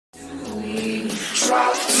In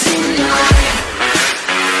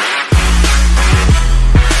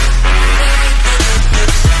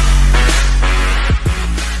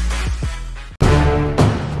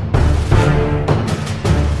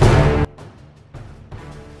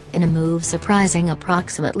a move surprising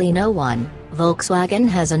approximately no one, Volkswagen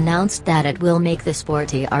has announced that it will make the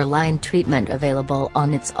Sporty R-Line treatment available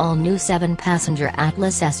on its all-new 7-passenger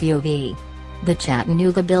Atlas SUV. The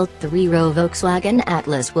Chattanooga-built 3-row Volkswagen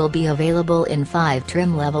Atlas will be available in 5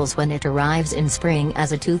 trim levels when it arrives in spring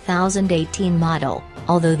as a 2018 model,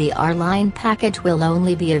 although the R-Line package will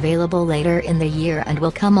only be available later in the year and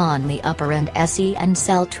will come on the upper-end SE and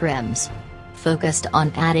SEL trims. Focused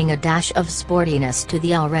on adding a dash of sportiness to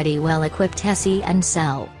the already well-equipped SE and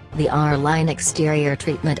SEL, the R-Line exterior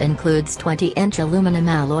treatment includes 20-inch aluminum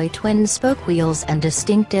alloy twin-spoke wheels and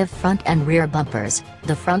distinctive front and rear bumpers,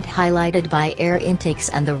 the front highlighted by air intakes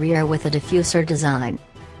and the rear with a diffuser design.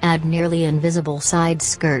 Add nearly invisible side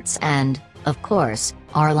skirts and, of course,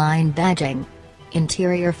 R-Line badging.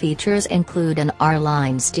 Interior features include an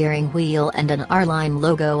R-Line steering wheel and an R-Line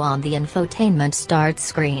logo on the infotainment start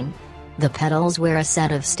screen. The pedals wear a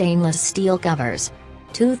set of stainless steel covers.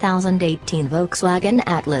 2018 Volkswagen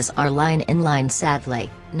Atlas R-Line inline. Sadly,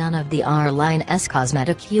 none of the R-Line's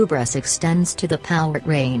cosmetic hubris extends to the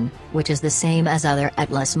powertrain, which is the same as other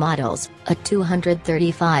Atlas models, a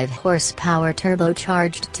 235 horsepower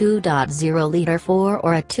turbocharged 2.0-liter 4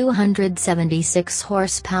 or a 276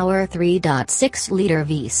 horsepower 3.6-liter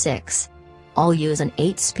V6. All use an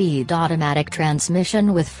 8-speed automatic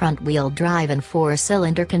transmission with front-wheel drive and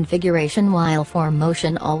 4-cylinder configuration, while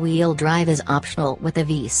 4-motion all-wheel drive is optional with a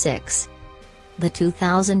V6. The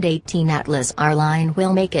 2018 Atlas R-Line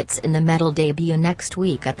will make its in the metal debut next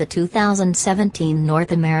week at the 2017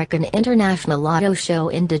 North American International Auto Show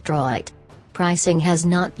in Detroit. Pricing has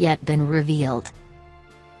not yet been revealed.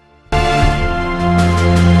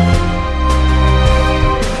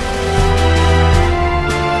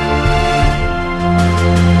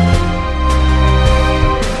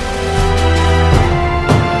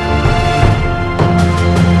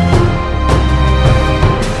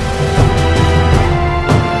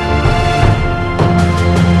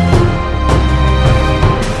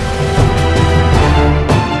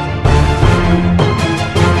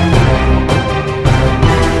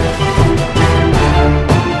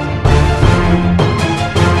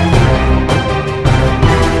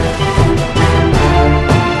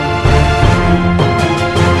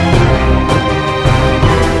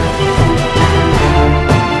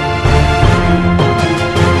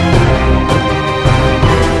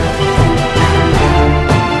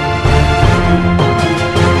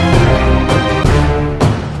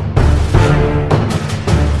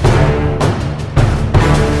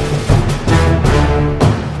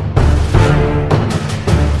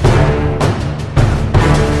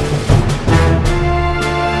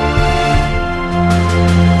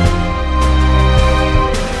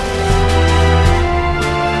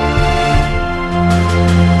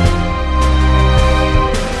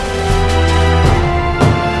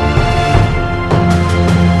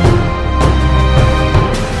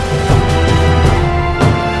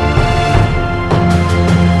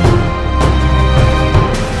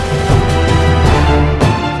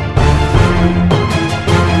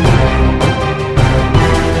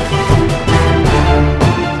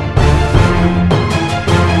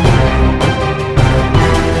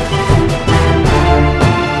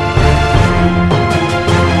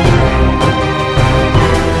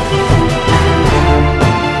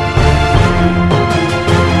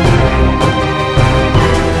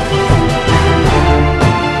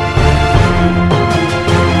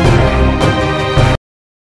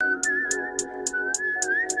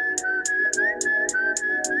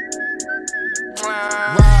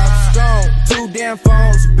 Rob Stone, 2 damn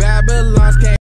phones, Babylon's came.